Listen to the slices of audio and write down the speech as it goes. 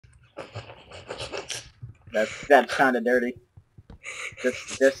That's kind of dirty.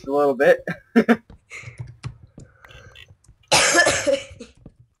 Just a little bit.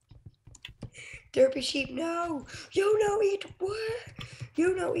 Derpy sheep, no! You don't eat what?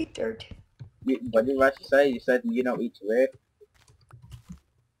 You don't eat dirt. What did Russia say? You said you don't eat where?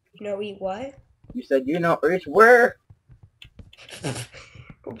 You don't eat what? You said you don't eat where?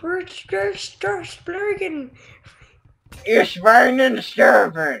 We're just splurging. It's burning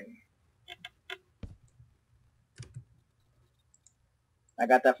serving. I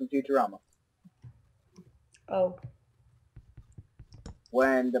got that from Futurama. Oh.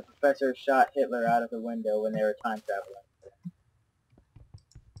 When the professor shot Hitler out of the window when they were time traveling.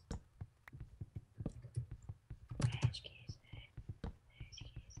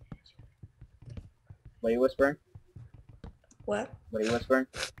 What are you whispering? What? What are you whispering?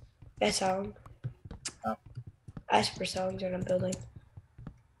 That song. Oh. Ask for songs when I'm building.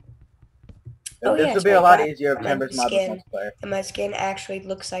 This would be a lot easier if Timbers mod was multiplayer. And my skin actually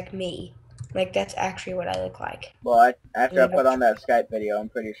looks like me. Like, that's actually what I look like. Well, after I put on that Skype video, I'm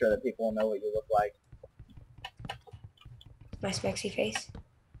pretty sure that people will know what you look like. My smexy face?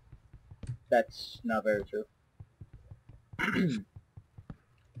 That's not very true.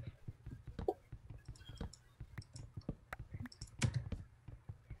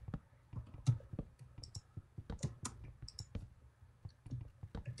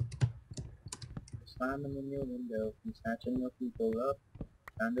 Climbing in your window, and snatching your people up.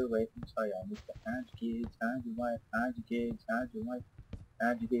 Trying to rape and try on me. Hide your kids, hide your wife, hide your kids, hide your wife,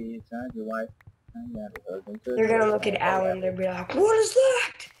 hide your kids, hide your wife. They're gonna look at Alan, they'll be like, what is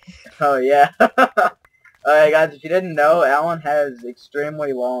that? Oh yeah. Alright guys, if you didn't know, Alan has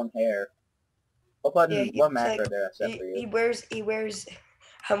extremely long hair. What button, Yeah, what macro did I set for you? He wears,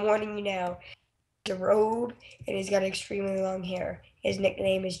 I'm warning you now, a robe, and he's got extremely long hair. His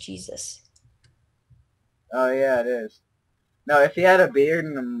nickname is Jesus. Oh yeah, it is. No, if he had a beard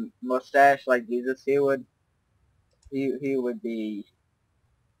and a mustache like Jesus, he would be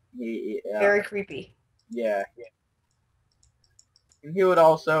very creepy. Yeah. And he would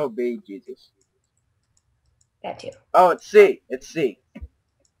also be Jesus. That too. Oh, it's C. It's C.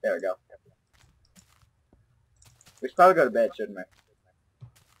 There we go. We should probably go to bed, shouldn't we?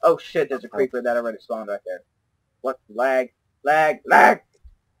 Oh shit, there's a creeper that already spawned right there. What? Lag. Lag. Lag!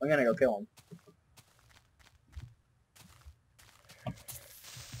 I'm gonna go kill him.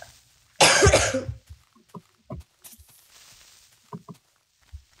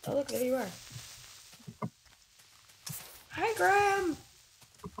 Oh look, there you are. Hi, Graham!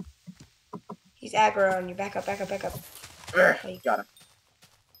 He's aggro on you. Back up, back up, back up. Got him.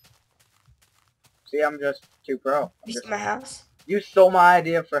 See, I'm just too pro. You see my house? You stole my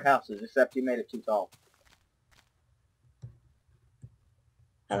idea for houses, except you made it too tall.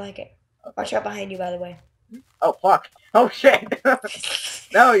 I like it. Okay. Watch out behind you, by the way. Oh, fuck. Oh, shit.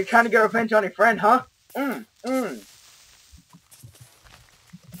 No, you're trying to get revenge on your friend, huh? Damn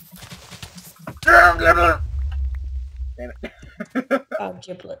it. Oh,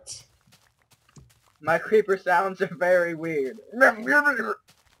 giblets. My creeper sounds are very weird. I'm running.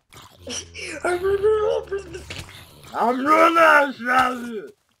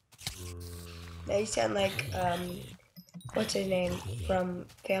 Now you sound like, what's his name from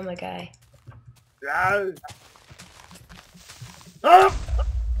Family Guy? You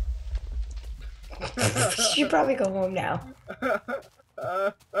should probably go home now.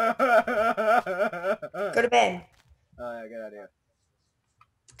 Go to bed. Oh, yeah, good idea.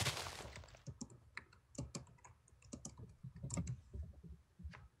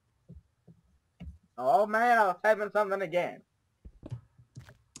 Oh man, I was typing something again.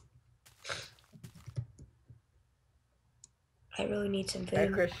 I really need some food. Hey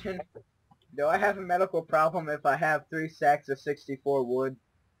Christian, do I have a medical problem if I have 3 sacks of 64 wood?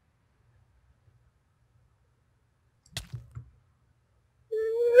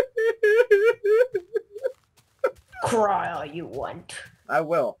 Cry all you want. I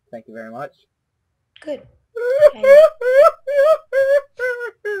will. Thank you very much. Good.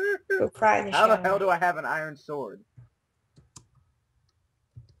 Go cry in the shower. How the hell do I have an iron sword?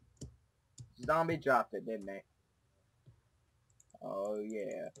 Zombie dropped it, didn't they? Oh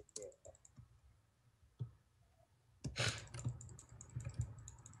yeah.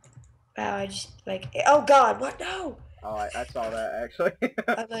 Wow, I just like, oh god, what? No! Oh, I saw that actually.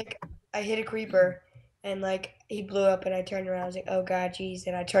 I hit a creeper and like he blew up and I turned around. I was like, oh god, jeez.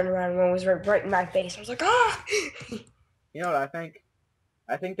 And I turned around and one was right in my face. I was like, ah! You know what I think?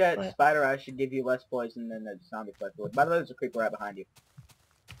 I think that what? spider eye should give you less poison than the zombie flesh would. By the way, there's a creeper right behind you.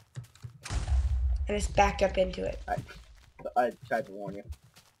 I just backed up into it. I tried to warn you.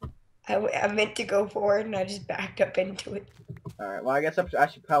 I meant to go forward and I just backed up into it. Alright, well I guess I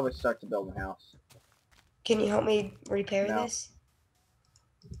should probably start to build a house. Can you help me repair No. this?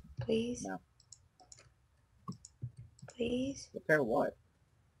 Please? No. Please? Repair what?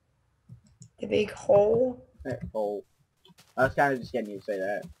 The big hole? Oh. I was kind of just getting you to say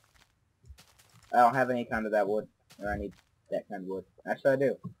that. I don't have any kind of that wood. Or I need that kind of wood. Actually I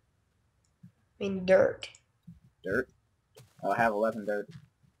do. I mean dirt. Dirt? Oh, I have 11 dirt.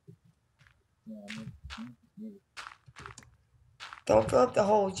 Don't fill up the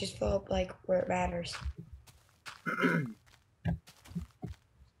holes, just fill up like where it matters.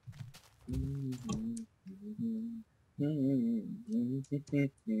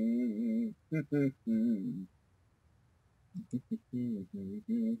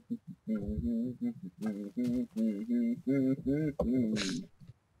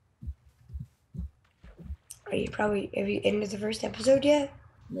 Have you ended the first episode yet?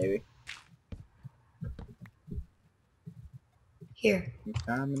 Maybe. Here.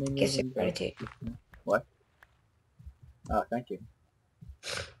 Guess it gratitude. What? Oh, thank you.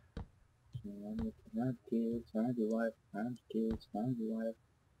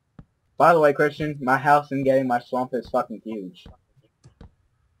 By the way, Christian, my house in getting my swamp is fucking huge.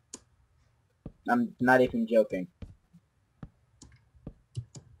 I'm not even joking.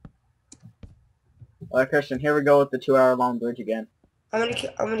 Alright, Christian, here we go with the 2-hour-long bridge again. I'm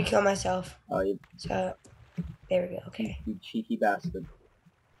gonna kill myself. Oh, you So there we go. Okay. you cheeky bastard.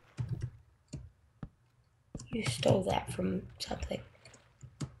 You stole that from something.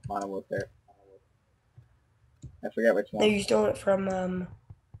 Modern Warfare. I forget which No, one. you stole it from Modern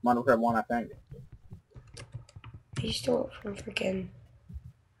Warfare 1, I think. you stole it from freaking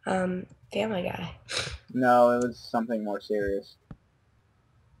Family Guy. No, it was something more serious.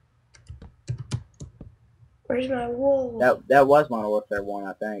 Where's my wool? That was Modern Warfare 1,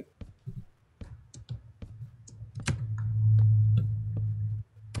 I think.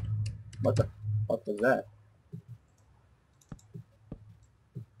 What the fuck was that?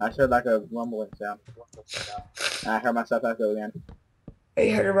 I heard like a rumbling sound. And I heard myself echo again. Oh,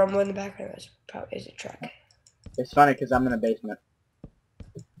 you heard a rumble in the background. That's probably a truck. It's funny because I'm in a basement.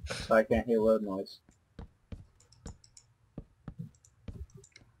 So I can't hear road noise.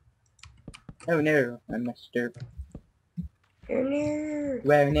 Oh no, I messed up. You're near.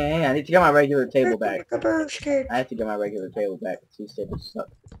 Well, no, I need to get my regular table back. I Scared. have to get my regular table back. These tables suck.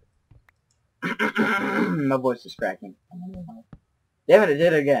 My voice is cracking. Damn it, it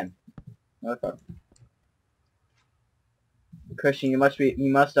did it again. Okay. Christian, you must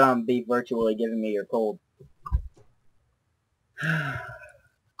be virtually giving me your cold.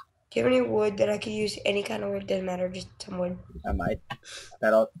 Do you have any wood that I could use? Any kind of wood, doesn't matter, just some wood. I might.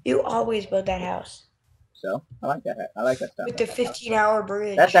 That'll. You always build that house. So I like that. I like that stuff. With the 15-hour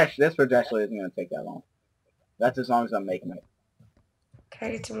bridge. This bridge actually isn't gonna take that long. That's as long as I'm making it. Can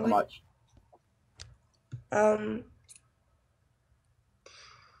I get some How wood? much?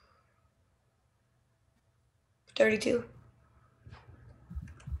 32.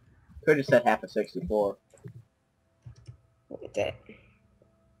 Could have said half a 64. Look at that.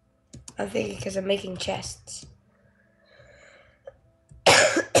 I'm thinking because I'm making chests.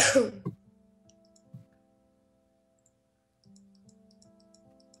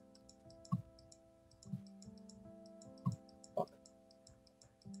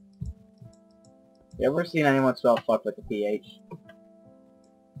 You ever seen anyone spell fuck with a PH?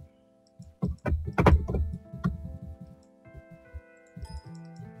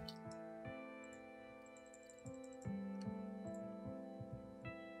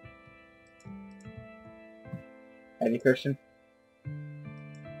 Any Christian?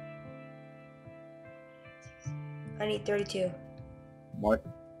 I need 32. More?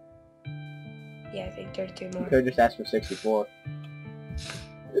 Yeah, I think 32 You more. could have just asked for 64.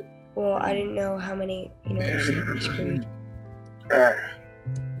 Well, I didn't know how many, you screwed.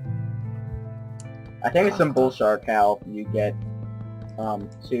 I think it's some bullshit how you get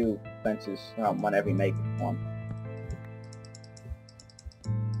 2 fences whenever you make one.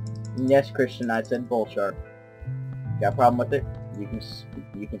 Yes, Christian, I said bullshit. Got a problem with it?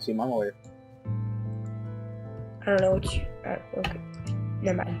 You can see my lawyer. I don't know what you... okay.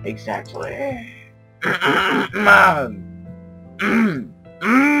 Never mind. Exactly.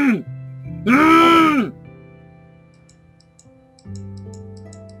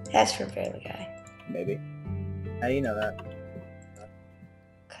 That's from Family Guy. Maybe. How do you know that?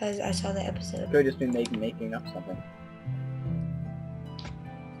 Because I saw the episode. Could have just been making up something.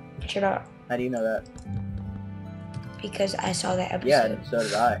 But you're not. How do you know that? Because I saw that episode. Yeah, and so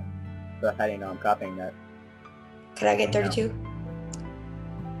did I. But how do you know I'm copying that? Can I get 32?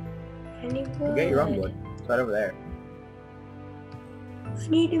 I need You wood. get your own wood. It's right over there. I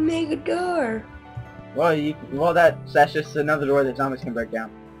need to make a door. Well, that's just another door that zombies can break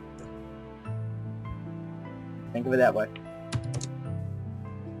down. Think of it that way.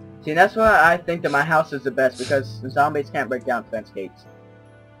 See, that's why I think that my house is the best, because the zombies can't break down fence gates.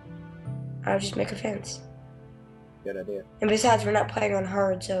 I'll just make a fence. Good idea. And besides, we're not playing on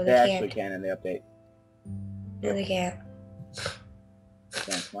hard, so They they actually can't. can in the update. No, they can't.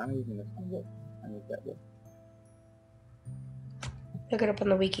 Damn, why am I using this wood? I need that wood. Look it up on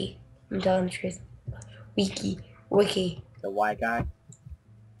the wiki. I'm telling the truth. Wiki. The white guy?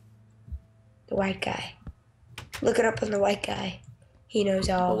 The white guy. Look it up on the white guy. He knows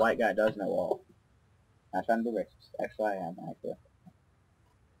The all. white guy does know all. Not trying to be racist. Actually, I am, actually.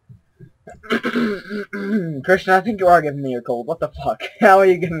 Christian, I think you are giving me your cold. What the fuck? How are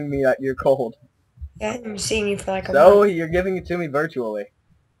you giving me your cold? Yeah, I'm seeing you for like a So, month. you're giving it to me virtually.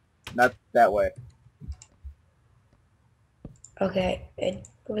 Not that way. Okay, it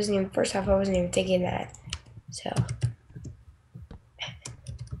wasn't even, first off, I wasn't even thinking that. So.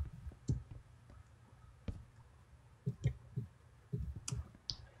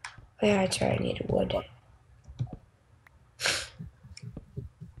 Oh yeah, that's right, I needed wood. What?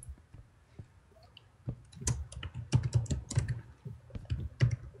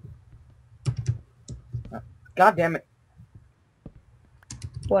 God damn it. I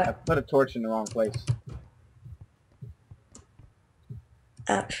What? put a torch in the wrong place.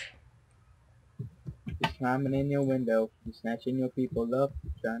 Ouch. He's climbing in your window. He's snatching your people up.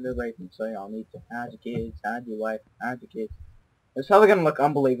 Trying to rape them. So y'all need to hide your kids, hide your wife, hide your kids. It's probably gonna look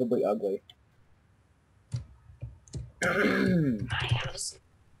unbelievably ugly. My house.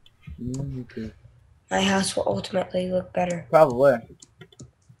 My house will ultimately look better. Probably.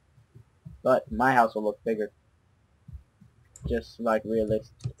 But my house will look bigger. Just like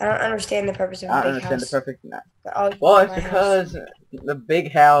realistic. I don't understand the purpose of a I don't big understand house. the perfect... Nah. Well, Well, it's because the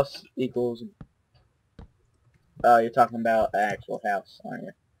big house equals... you're talking about an actual house, aren't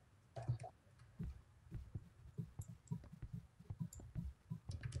you?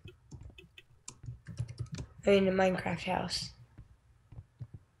 I mean, a Minecraft house.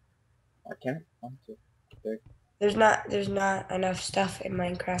 Or can it? 1, 2, 3. There's not enough stuff in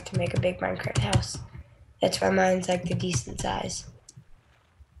Minecraft to make a big Minecraft house. That's why mine's like the decent size.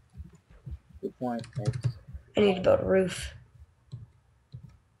 Good point. Thanks. I need to build a roof.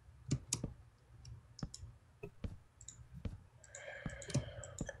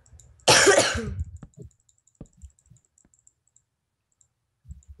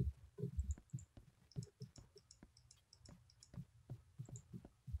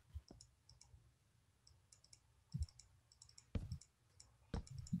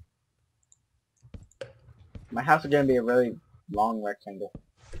 My house is gonna be a really long rectangle.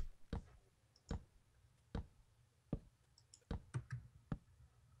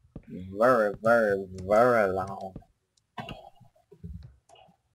 Very, very, very long.